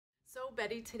So,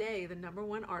 Betty, today the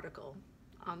 #1 article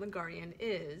on The Guardian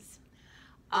is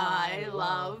I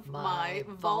love my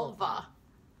vulva.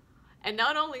 And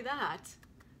not only that,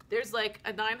 there's like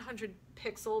a 900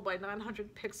 pixel by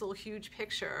 900 pixel huge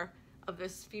picture of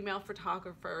this female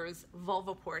photographer's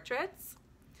vulva portraits.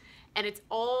 And it's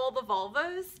all the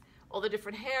vulvas, all the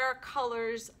different hair,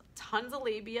 colors, tons of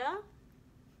labia.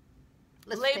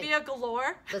 Labia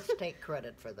galore. Let's take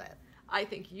credit for that. I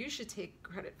think you should take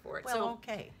credit for it. Well, so,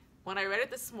 okay. When I read it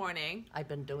this morning, I've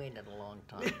been doing it a long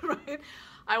time. right?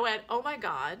 I went, oh my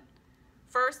God.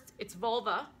 First, it's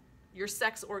vulva, your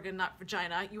sex organ, not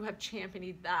vagina. You have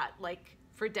championed that like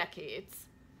for decades.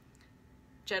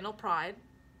 Genital pride.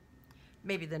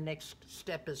 Maybe the next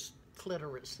step is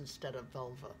clitoris instead of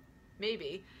vulva.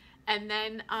 Maybe. And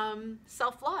then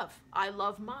self-love. I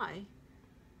love my.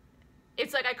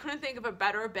 It's like I couldn't think of a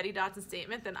better Betty Dodson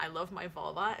statement than I love my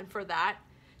vulva. And for that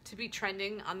to be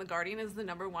trending on The Guardian as the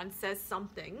 #1 says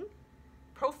something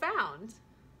profound.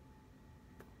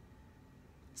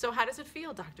 So how does it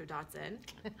feel, Dr. Dodson?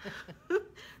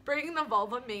 Bringing the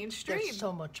vulva mainstream. There's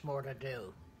so much more to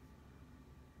do.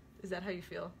 Is that how you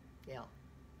feel? Yeah.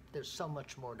 There's so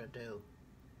much more to do.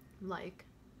 Like?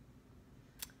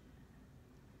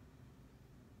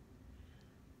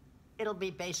 It'll be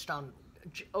based on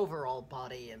overall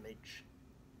body image.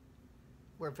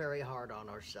 We're very hard on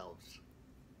ourselves.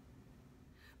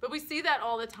 But we see that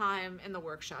all the time in the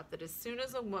workshop, that as soon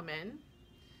as a woman,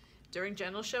 during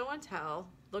genital show and tell,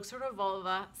 looks at her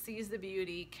vulva, sees the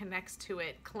beauty, connects to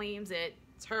it, claims it,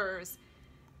 it's hers,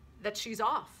 that she's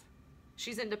off.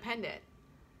 She's independent.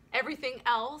 Everything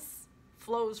else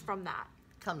flows from that.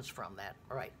 Comes from that,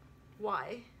 right.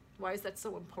 Why? Why is that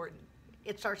so important?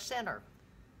 It's our center.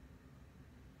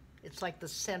 It's like the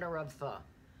center of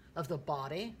the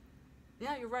body.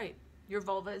 Yeah, you're right. Your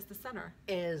vulva is the center.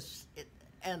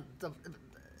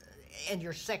 And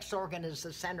your sex organ is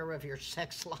the center of your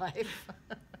sex life.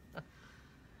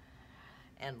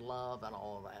 And love and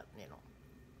all of that, you know,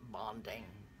 bonding.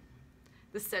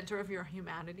 The center of your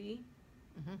humanity.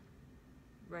 Mm-hmm.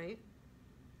 Right?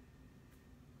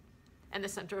 And the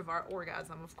center of our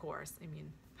orgasm, of course. I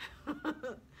mean.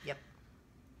 Yep.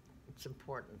 It's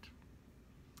important.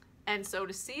 And so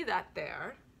to see that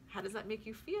there, how does that make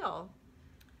you feel?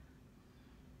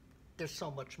 There's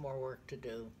so much more work to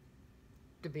do,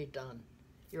 to be done.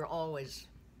 You're always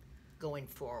going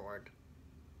forward.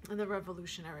 And the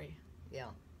revolutionary.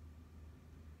 Yeah.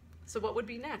 So what would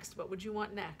be next? What would you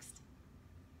want next?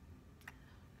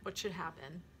 What should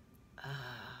happen?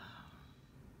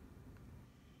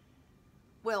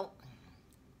 Well,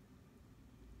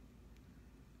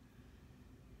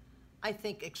 I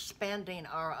think expanding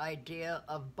our idea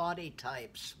of body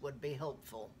types would be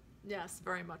helpful. Yes,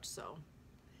 very much so.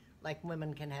 Like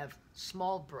women can have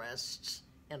small breasts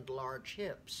and large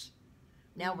hips.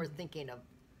 Now we're thinking of...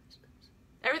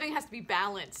 Everything has to be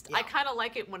balanced. Yeah. I kind of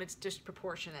like it when it's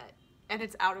disproportionate and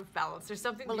it's out of balance. There's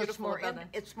something beautiful about it.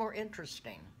 It's more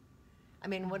interesting. I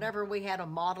mean, whenever we had a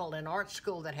model in art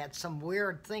school that had some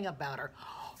weird thing about her,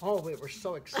 oh, we were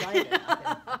so excited.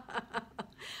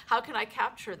 How can I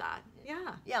capture that?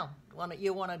 Yeah. Yeah,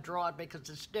 you want to draw it because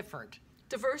it's different.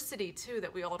 Diversity, too,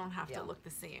 that we all don't have to look the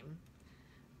same.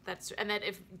 And that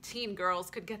if teen girls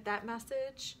could get that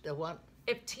message. The what?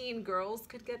 If teen girls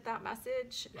could get that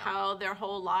message, how their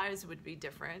whole lives would be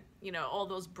different. You know, all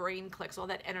those brain clicks, all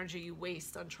that energy you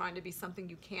waste on trying to be something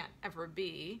you can't ever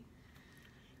be.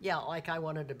 Yeah, like I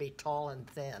wanted to be tall and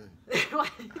thin.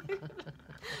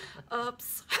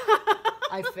 Oops.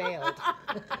 I failed.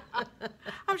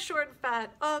 I'm short and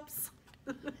fat. Oops.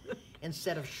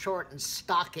 Instead of short and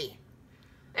stocky.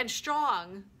 And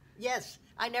strong. Yes,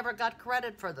 I never got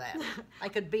credit for that. I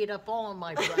could beat up all of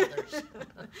my brothers.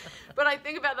 But I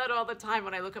think about that all the time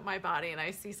when I look at my body and I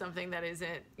see something that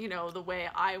isn't, you know, the way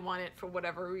I want it for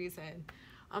whatever reason.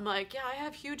 I'm like, yeah, I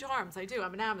have huge arms. I do.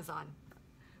 I'm an Amazon.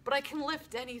 But I can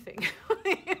lift anything.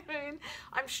 I mean,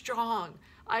 I'm strong.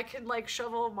 I can like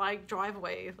shovel my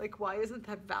driveway. Like, why isn't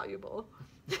that valuable?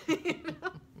 You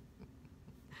know?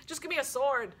 Just give me a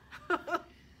sword.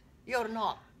 You're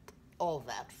not all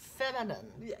that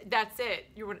feminine. That's it.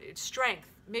 It's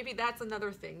strength. Maybe that's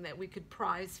another thing that we could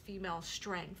prize female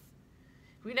strength.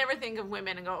 We never think of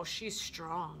women and go, oh, she's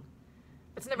strong.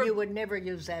 It's never. You would never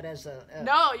use that as a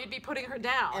no, you'd be putting her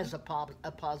down. As a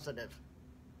positive.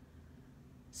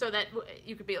 So that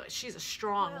you could be like, she's a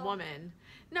strong woman.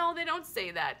 No, they don't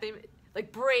say that. They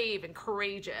like brave and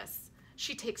courageous.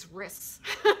 She takes risks.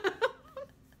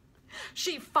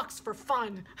 She fucks for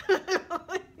fun.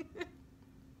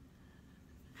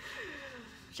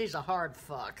 She's a hard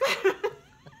fuck.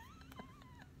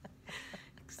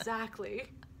 Exactly.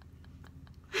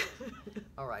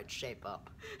 All right, shape up.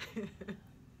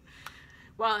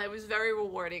 Well, it was very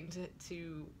rewarding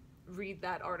to read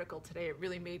that article today. It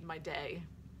really made my day.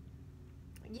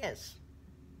 Yes.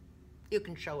 You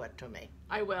can show it to me.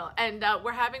 I will. And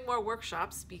we're having more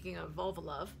workshops, speaking of vulva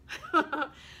love.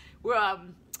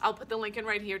 I'll put the link in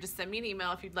right here. Just send me an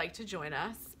email if you'd like to join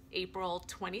us. April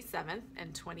 27th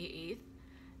and 28th,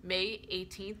 May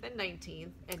 18th and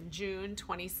 19th, and June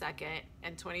 22nd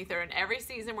and 23rd. And every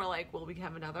season we're like, will we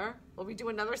do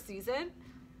another season?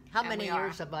 How many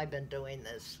years have I been doing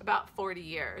this? About 40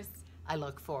 years. I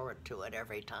look forward to it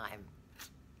every time.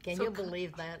 Can you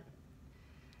believe that?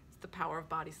 It's the power of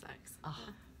body sex. Oh.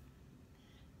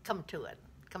 Come to it.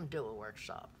 Come do a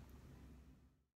workshop.